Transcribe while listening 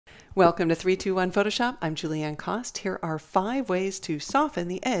Welcome to 321 Photoshop. I'm Julieanne Kost. Here are 5 ways to soften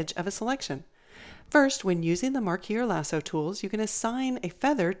the edge of a selection. First, when using the marquee or lasso tools, you can assign a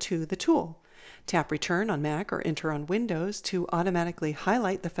feather to the tool. Tap Return on Mac or Enter on Windows to automatically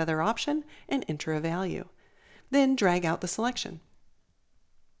highlight the feather option and enter a value. Then drag out the selection.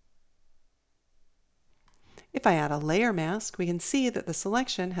 If I add a layer mask, we can see that the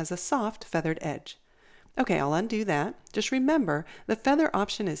selection has a soft feathered edge. Okay, I'll undo that. Just remember, the feather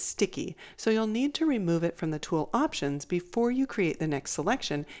option is sticky, so you'll need to remove it from the tool options before you create the next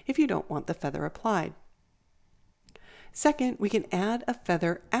selection if you don't want the feather applied. Second, we can add a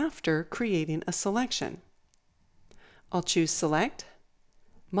feather after creating a selection. I'll choose Select,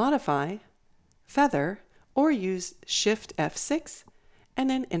 Modify, Feather, or use Shift F6 and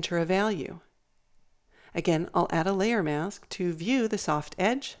then enter a value. Again, I'll add a layer mask to view the soft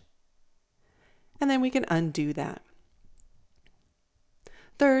edge, and then we can undo that.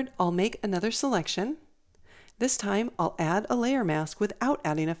 Third, I'll make another selection. This time I'll add a layer mask without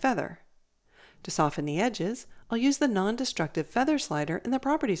adding a feather. To soften the edges, I'll use the non-destructive feather slider in the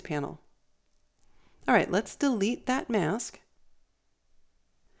Properties panel. Alright, let's delete that mask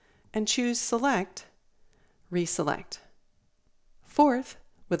and choose Select, Reselect. Fourth,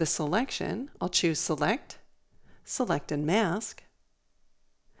 with a selection, I'll choose Select, Select and Mask.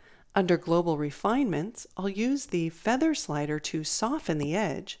 Under Global Refinements, I'll use the feather slider to soften the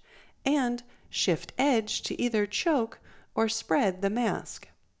edge and Shift Edge to either choke or spread the mask.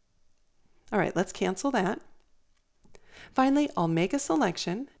 All right, let's cancel that. Finally, I'll make a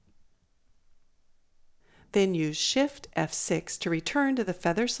selection, then use Shift F6 to return to the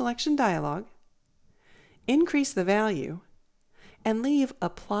Feather Selection dialog, increase the value, and leave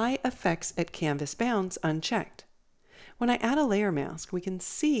Apply Effects at Canvas Bounds unchecked. When I add a layer mask, we can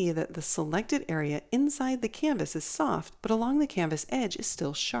see that the selected area inside the canvas is soft, but along the canvas edge is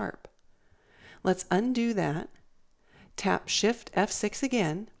still sharp. Let's undo that, tap Shift F6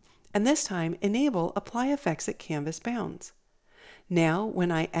 again, and this time enable Apply Effects at Canvas Bounds. Now,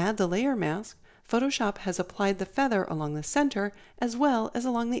 when I add the layer mask, Photoshop has applied the feather along the center as well as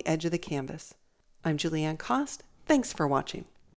along the edge of the canvas. I'm Julieanne Kost. Thanks for watching.